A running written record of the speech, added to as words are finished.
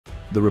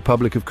The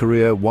Republic of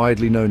Korea,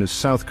 widely known as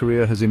South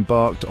Korea, has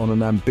embarked on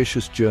an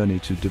ambitious journey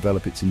to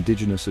develop its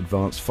indigenous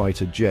advanced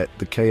fighter jet,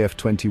 the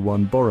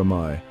KF-21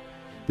 Boramae.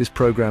 This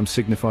program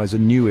signifies a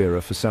new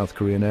era for South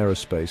Korean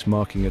aerospace,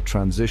 marking a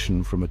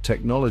transition from a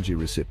technology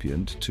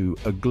recipient to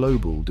a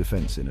global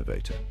defense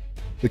innovator.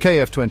 The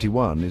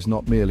KF-21 is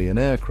not merely an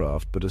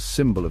aircraft, but a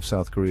symbol of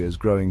South Korea's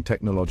growing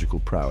technological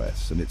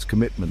prowess and its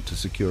commitment to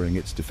securing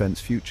its defense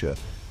future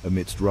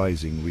amidst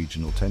rising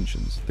regional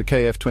tensions. The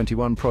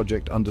KF-21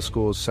 project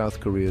underscores South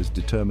Korea's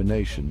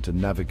determination to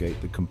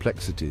navigate the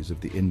complexities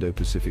of the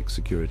Indo-Pacific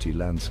security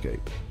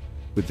landscape.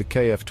 With the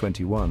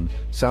KF-21,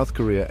 South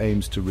Korea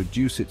aims to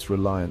reduce its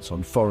reliance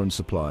on foreign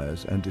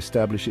suppliers and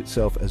establish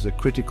itself as a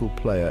critical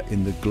player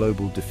in the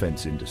global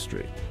defense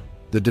industry.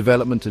 The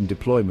development and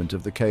deployment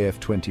of the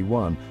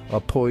KF-21 are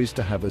poised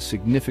to have a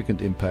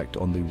significant impact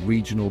on the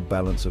regional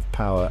balance of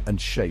power and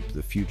shape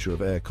the future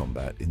of air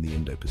combat in the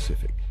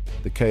Indo-Pacific.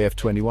 The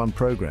KF-21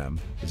 program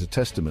is a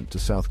testament to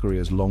South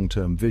Korea's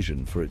long-term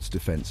vision for its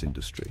defense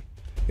industry.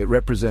 It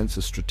represents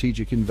a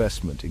strategic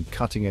investment in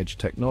cutting-edge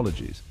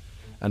technologies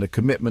and a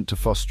commitment to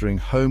fostering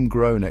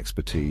homegrown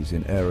expertise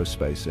in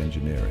aerospace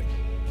engineering.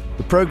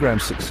 The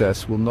program's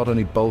success will not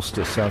only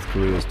bolster South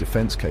Korea's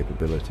defense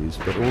capabilities,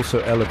 but also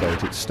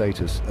elevate its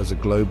status as a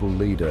global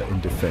leader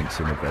in defense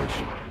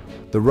innovation.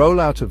 The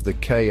rollout of the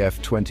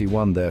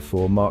KF-21,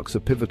 therefore, marks a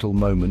pivotal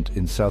moment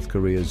in South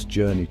Korea's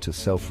journey to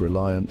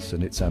self-reliance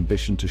and its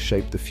ambition to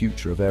shape the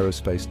future of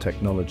aerospace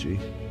technology.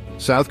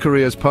 South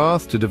Korea's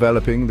path to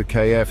developing the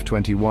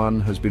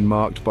KF-21 has been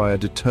marked by a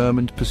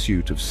determined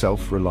pursuit of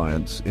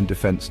self-reliance in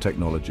defense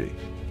technology.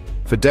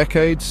 For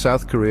decades,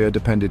 South Korea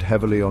depended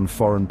heavily on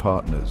foreign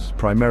partners,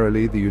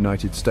 primarily the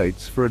United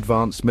States, for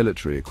advanced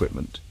military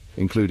equipment,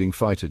 including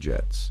fighter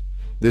jets.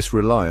 This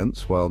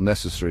reliance, while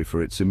necessary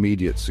for its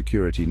immediate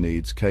security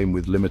needs, came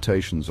with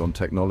limitations on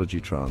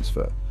technology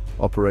transfer,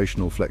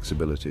 operational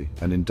flexibility,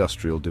 and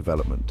industrial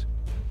development.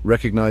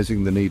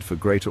 Recognizing the need for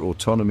greater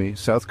autonomy,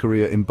 South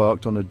Korea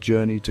embarked on a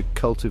journey to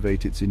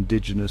cultivate its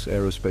indigenous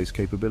aerospace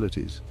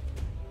capabilities.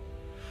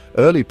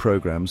 Early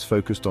programs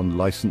focused on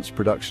licensed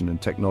production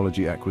and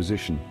technology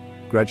acquisition,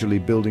 gradually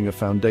building a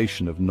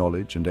foundation of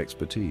knowledge and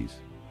expertise.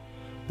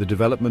 The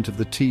development of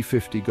the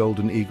T-50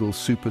 Golden Eagle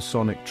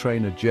supersonic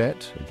trainer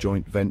jet, a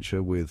joint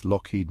venture with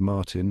Lockheed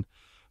Martin,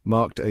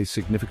 marked a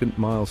significant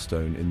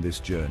milestone in this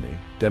journey,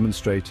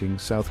 demonstrating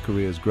South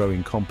Korea's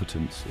growing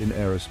competence in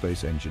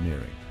aerospace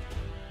engineering.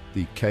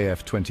 The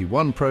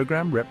KF-21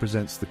 program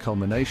represents the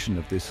culmination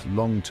of this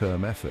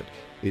long-term effort.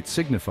 It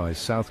signifies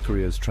South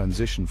Korea's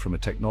transition from a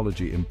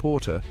technology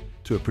importer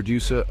to a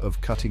producer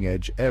of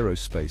cutting-edge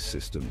aerospace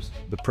systems.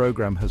 The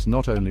program has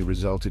not only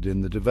resulted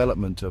in the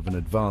development of an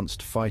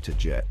advanced fighter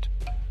jet,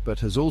 but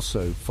has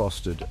also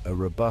fostered a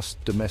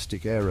robust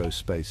domestic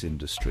aerospace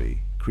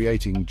industry,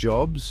 creating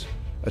jobs,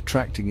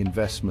 attracting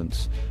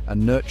investments,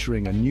 and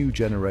nurturing a new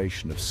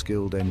generation of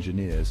skilled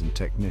engineers and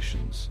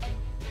technicians.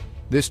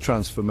 This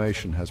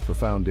transformation has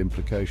profound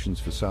implications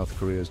for South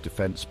Korea's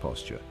defense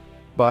posture.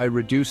 By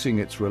reducing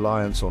its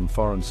reliance on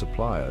foreign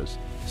suppliers,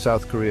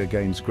 South Korea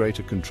gains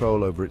greater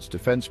control over its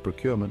defense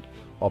procurement,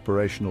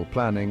 operational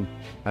planning,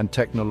 and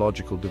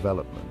technological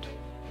development.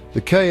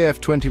 The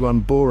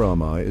KF-21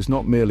 Boramae is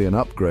not merely an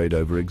upgrade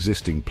over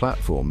existing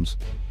platforms,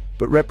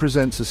 but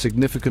represents a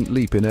significant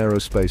leap in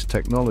aerospace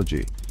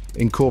technology,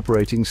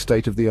 incorporating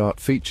state-of-the-art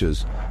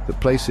features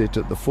that place it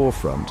at the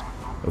forefront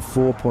of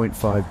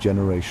 4.5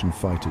 generation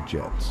fighter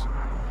jets.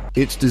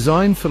 Its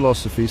design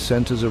philosophy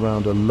centers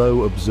around a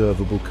low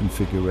observable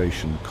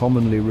configuration,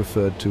 commonly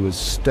referred to as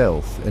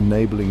stealth,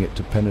 enabling it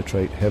to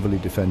penetrate heavily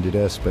defended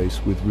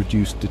airspace with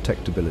reduced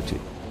detectability.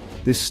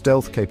 This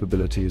stealth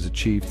capability is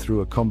achieved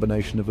through a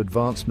combination of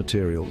advanced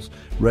materials,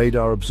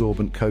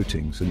 radar-absorbent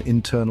coatings, and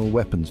internal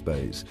weapons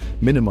bays,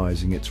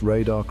 minimizing its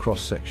radar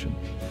cross-section.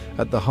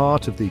 At the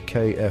heart of the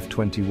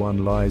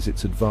KF-21 lies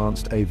its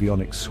advanced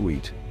avionics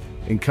suite,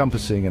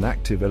 encompassing an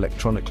active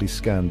electronically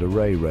scanned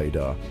array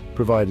radar,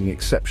 providing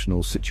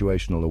exceptional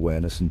situational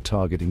awareness and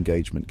target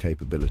engagement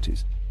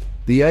capabilities.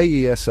 The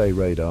AESA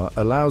radar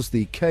allows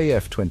the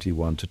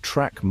KF-21 to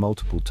track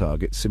multiple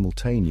targets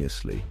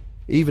simultaneously,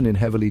 even in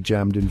heavily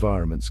jammed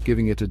environments,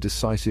 giving it a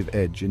decisive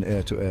edge in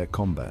air-to-air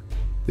combat.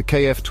 The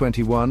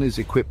KF-21 is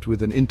equipped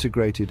with an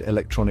integrated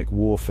electronic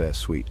warfare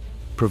suite,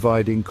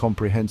 providing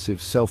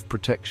comprehensive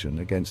self-protection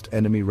against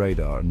enemy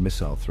radar and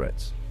missile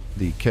threats.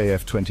 The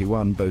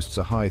KF-21 boasts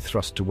a high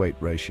thrust-to-weight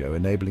ratio,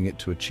 enabling it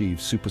to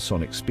achieve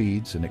supersonic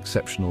speeds and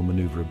exceptional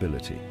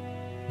maneuverability.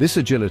 This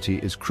agility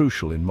is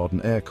crucial in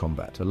modern air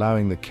combat,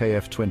 allowing the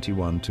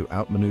KF-21 to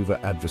outmaneuver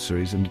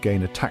adversaries and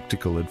gain a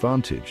tactical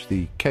advantage.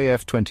 The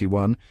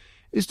KF-21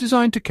 is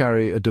designed to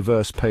carry a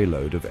diverse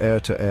payload of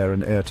air-to-air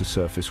and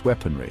air-to-surface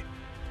weaponry,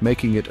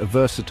 making it a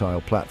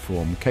versatile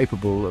platform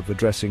capable of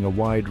addressing a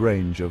wide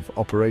range of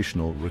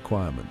operational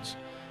requirements.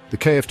 The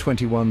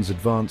KF-21's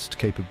advanced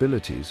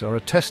capabilities are a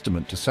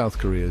testament to South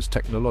Korea's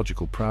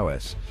technological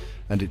prowess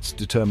and its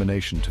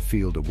determination to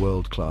field a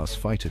world-class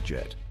fighter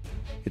jet.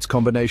 Its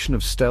combination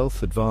of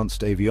stealth,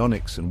 advanced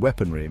avionics, and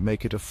weaponry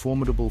make it a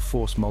formidable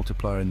force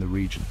multiplier in the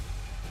region.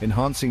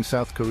 enhancing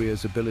South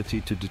Korea's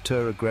ability to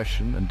deter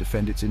aggression and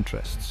defend its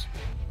interests.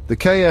 The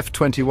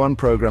KF-21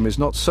 program is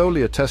not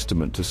solely a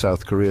testament to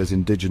South Korea's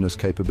indigenous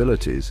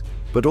capabilities,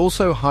 but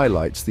also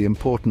highlights the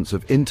importance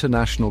of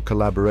international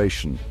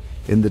collaboration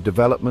in the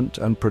development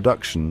and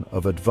production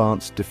of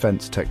advanced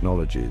defense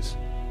technologies.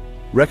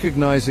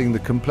 Recognizing the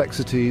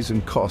complexities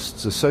and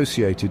costs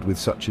associated with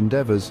such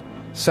endeavors,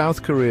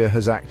 South Korea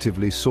has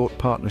actively sought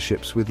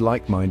partnerships with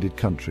like-minded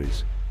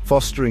countries,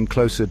 fostering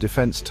closer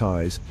defense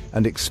ties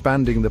and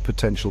expanding the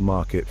potential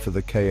market for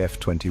the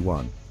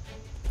KF-21.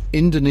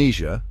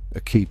 Indonesia,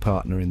 a key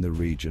partner in the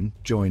region,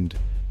 joined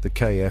the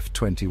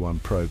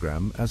KF-21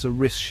 program as a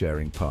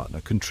risk-sharing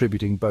partner,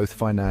 contributing both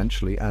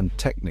financially and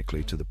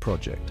technically to the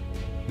project.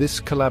 This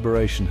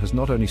collaboration has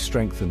not only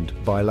strengthened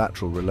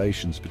bilateral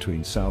relations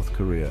between South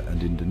Korea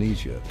and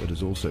Indonesia, but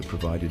has also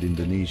provided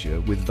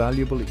Indonesia with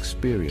valuable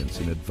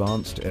experience in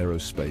advanced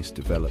aerospace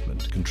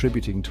development,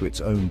 contributing to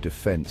its own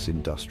defense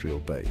industrial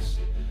base.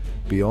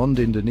 Beyond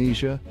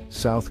Indonesia,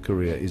 South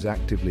Korea is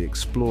actively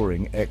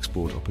exploring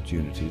export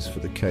opportunities for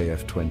the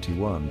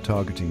KF-21,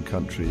 targeting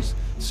countries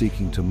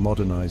seeking to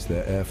modernize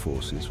their air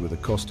forces with a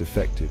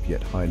cost-effective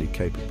yet highly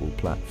capable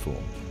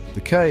platform. The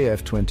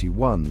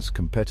KF-21's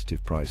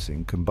competitive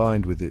pricing,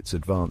 combined with its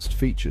advanced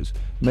features,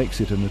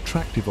 makes it an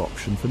attractive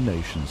option for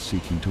nations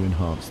seeking to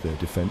enhance their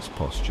defense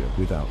posture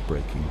without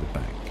breaking the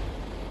bank.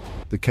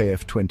 The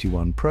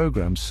KF-21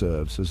 program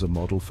serves as a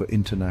model for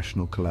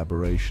international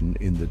collaboration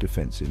in the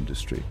defense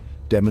industry,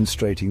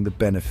 demonstrating the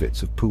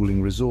benefits of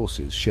pooling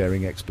resources,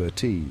 sharing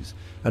expertise,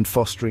 and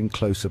fostering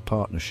closer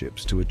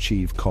partnerships to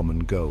achieve common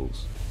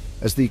goals.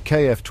 As the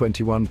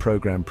KF-21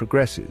 program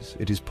progresses,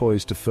 it is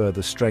poised to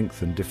further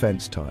strengthen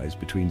defense ties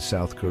between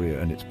South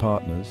Korea and its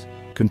partners,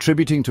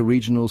 contributing to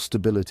regional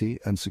stability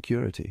and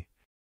security.